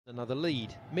Another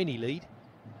lead, mini lead.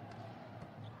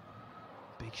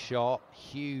 Big shot,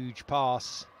 huge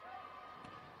pass.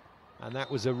 And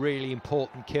that was a really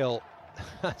important kill.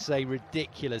 That's a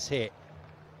ridiculous hit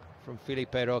from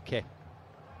Felipe Roque.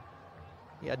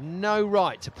 He had no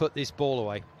right to put this ball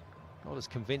away. Not as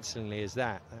convincingly as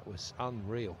that. That was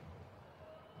unreal.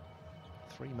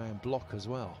 Three-man block as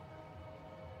well.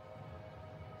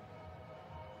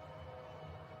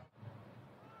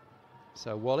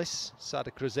 So Wallace,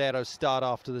 Sada Cruzeiro start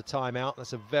after the timeout.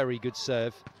 That's a very good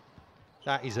serve.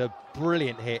 That is a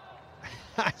brilliant hit.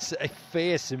 That's a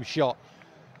fearsome shot.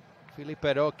 Felipe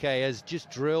Roque has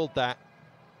just drilled that.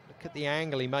 Look at the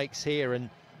angle he makes here, and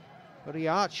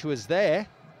Riach was there.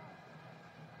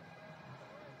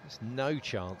 There's no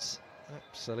chance.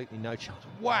 Absolutely no chance.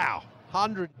 Wow!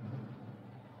 100.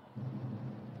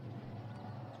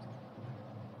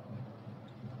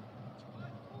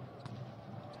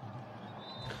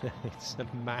 It's a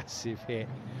massive hit.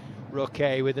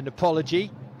 Roque with an apology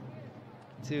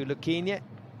to Luquinha,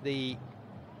 the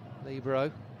libero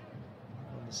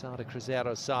on the Sada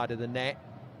Cruzeiro side of the net.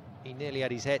 He nearly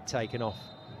had his head taken off.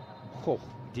 Oh,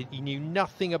 he knew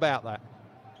nothing about that.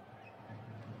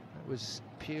 That was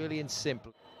purely and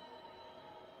simple.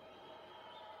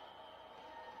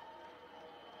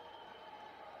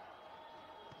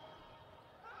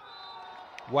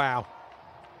 Wow.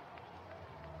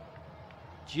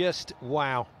 Just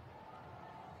wow.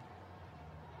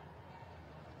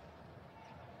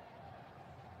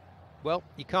 Well,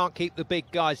 you can't keep the big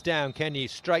guys down, can you?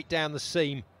 Straight down the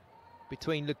seam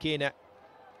between Luquinha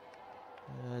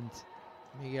and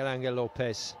Miguel Angel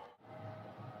Lopez.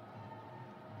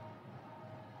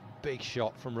 Big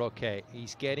shot from Roque.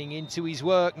 He's getting into his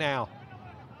work now.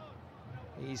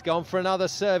 He's gone for another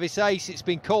service ace. It's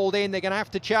been called in. They're going to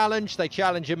have to challenge. They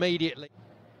challenge immediately.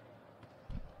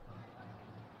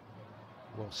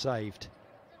 Well saved.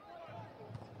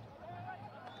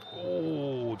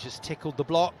 Oh, just tickled the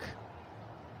block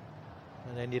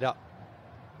and ended up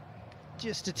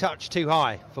just a touch too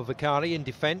high for Vicari in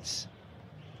defence.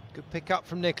 Good pick up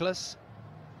from Nicholas.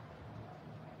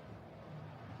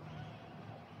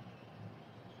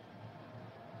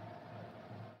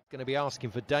 Going to be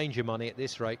asking for danger money at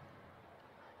this rate.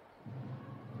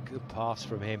 Good pass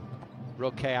from him.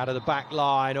 Roque out of the back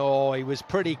line. Oh, he was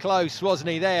pretty close, wasn't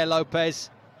he there, Lopez,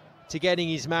 to getting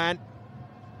his man.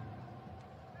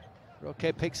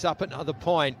 Roque picks up another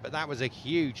point, but that was a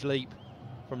huge leap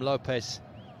from Lopez.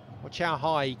 Watch how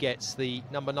high he gets, the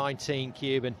number 19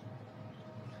 Cuban.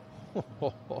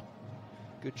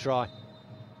 Good try.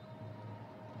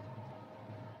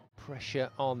 Pressure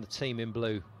on the team in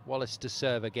blue. Wallace to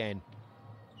serve again.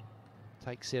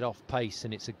 Takes it off pace,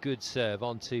 and it's a good serve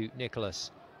onto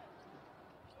Nicholas.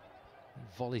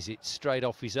 Volleys it straight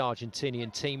off his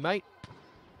Argentinian teammate.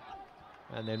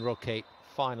 And then Roque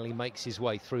finally makes his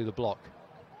way through the block.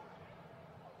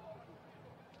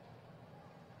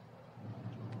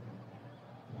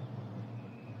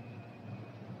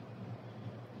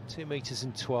 Two meters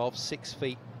and 12, 6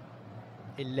 feet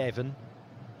 11,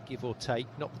 give or take.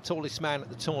 Not the tallest man at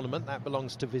the tournament, that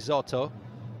belongs to Vizotto,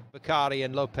 Vicari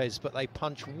and Lopez, but they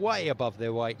punch way above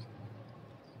their weight.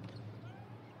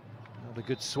 Another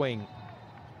good swing.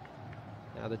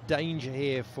 Now the danger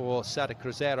here for Sada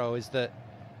Cruzeiro is that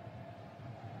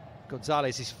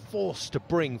Gonzalez is forced to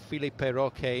bring Felipe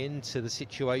Roque into the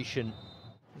situation.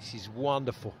 This is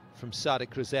wonderful from Sada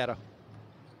Cruzeiro.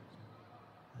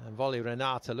 And Volley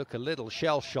Renata look a little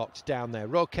shell-shocked down there.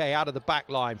 Roque out of the back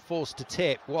line, forced to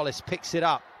tip. Wallace picks it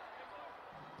up.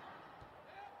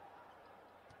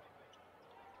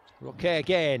 Roque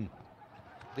again.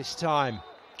 This time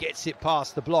gets it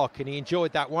past the block, and he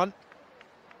enjoyed that one.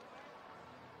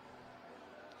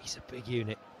 He's a big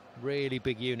unit, really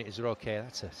big unit is Roque.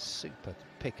 That's a super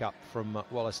pick-up from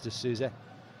Wallace de Souza.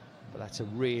 But that's a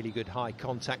really good high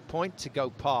contact point to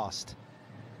go past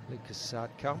Lucas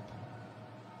Saadkamp.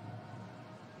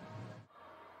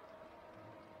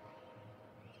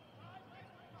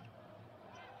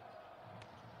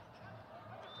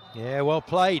 Yeah, well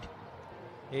played.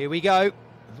 Here we go.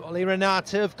 Volley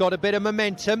Renata have got a bit of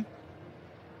momentum.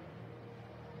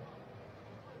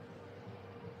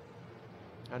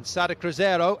 And Sada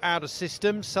Cruzeiro out of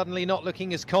system, suddenly not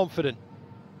looking as confident.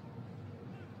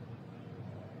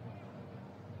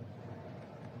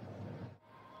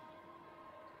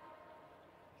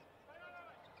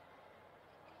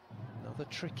 Another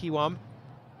tricky one.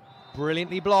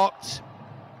 Brilliantly blocked.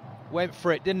 Went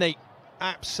for it, didn't he?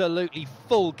 Absolutely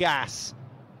full gas.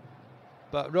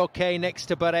 But Roque next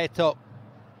to Barreto,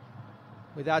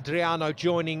 with Adriano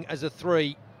joining as a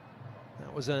 3.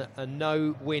 That was a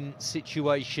no-win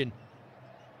situation.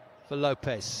 for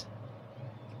Lopez.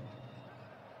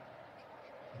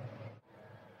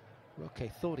 Roque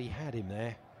thought he had him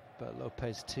there, but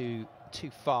Lopez too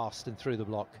fast and through the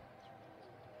block.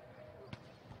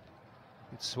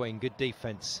 Good swing, good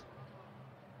defense.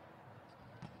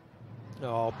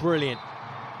 Oh, brilliant.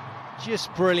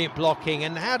 Just brilliant blocking.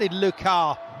 And how did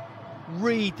Lucar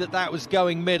read that was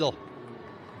going middle?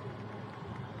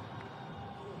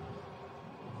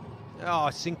 Oh,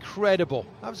 it's incredible.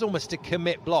 That was almost a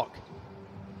commit block.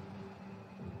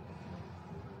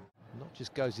 Not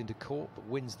just goes into court, but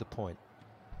wins the point.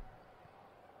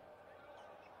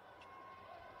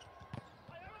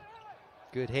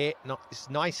 Good hit, it's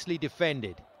nicely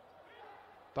defended.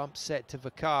 Bump set to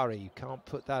Vicari, you can't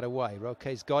put that away.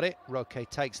 Roque's got it, Roque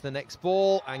takes the next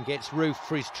ball and gets roofed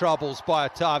for his troubles by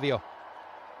Otavio.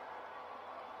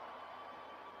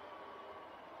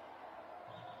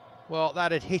 Well,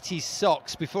 that had hit his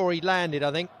socks before he landed,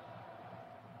 I think.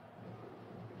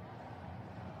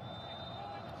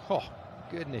 Oh,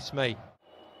 goodness me.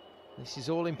 This is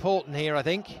all important here, I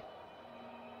think.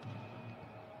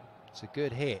 It's a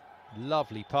good hit.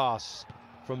 Lovely pass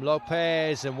from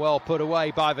Lopez and well put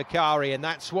away by Vicari, and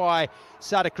that's why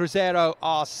Sada Cruzeiro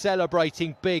are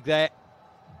celebrating big there.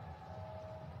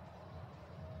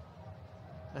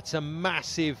 That's a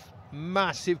massive,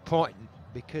 massive point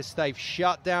because they've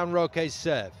shut down Roque's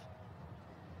serve.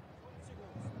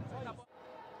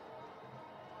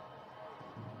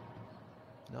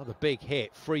 Another big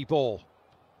hit, free ball.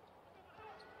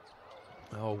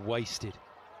 Oh, wasted.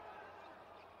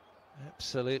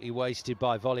 Absolutely wasted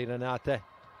by Vôlei Taubaté.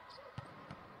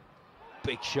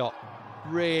 Big shot,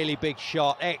 really big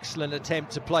shot. Excellent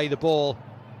attempt to play the ball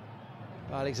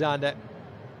by Alexander.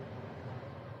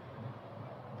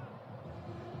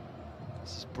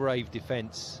 This is brave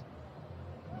defence.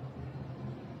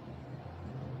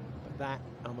 But that,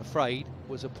 I'm afraid,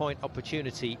 was a point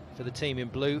opportunity for the team in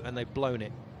blue, and they've blown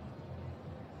it.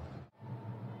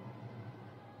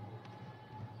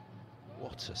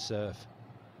 What a serve.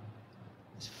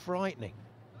 It's frightening.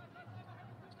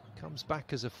 Comes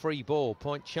back as a free ball,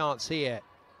 point chance here.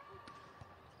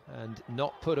 And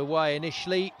not put away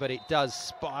initially, but it does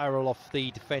spiral off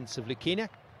the defence of Luquinha.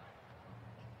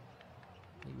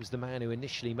 He was the man who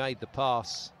initially made the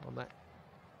pass on that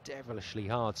devilishly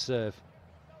hard serve.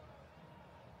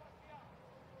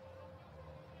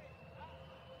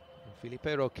 And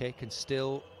Felipe Roque can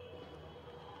still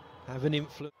have an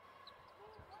influence.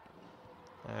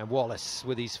 And Wallace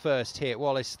with his first hit.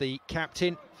 Wallace, the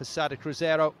captain for Sada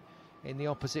Cruzeiro, in the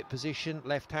opposite position.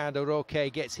 Left-hander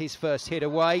Roque gets his first hit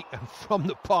away. And from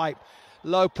the pipe,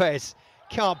 Lopez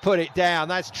can't put it down.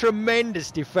 That's tremendous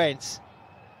defence.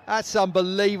 That's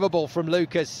unbelievable from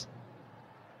Lucas.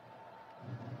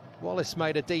 Wallace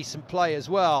made a decent play as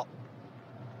well.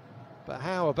 But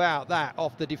how about that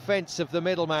off the defence of the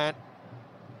middleman?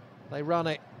 They run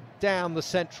it down the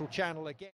central channel again.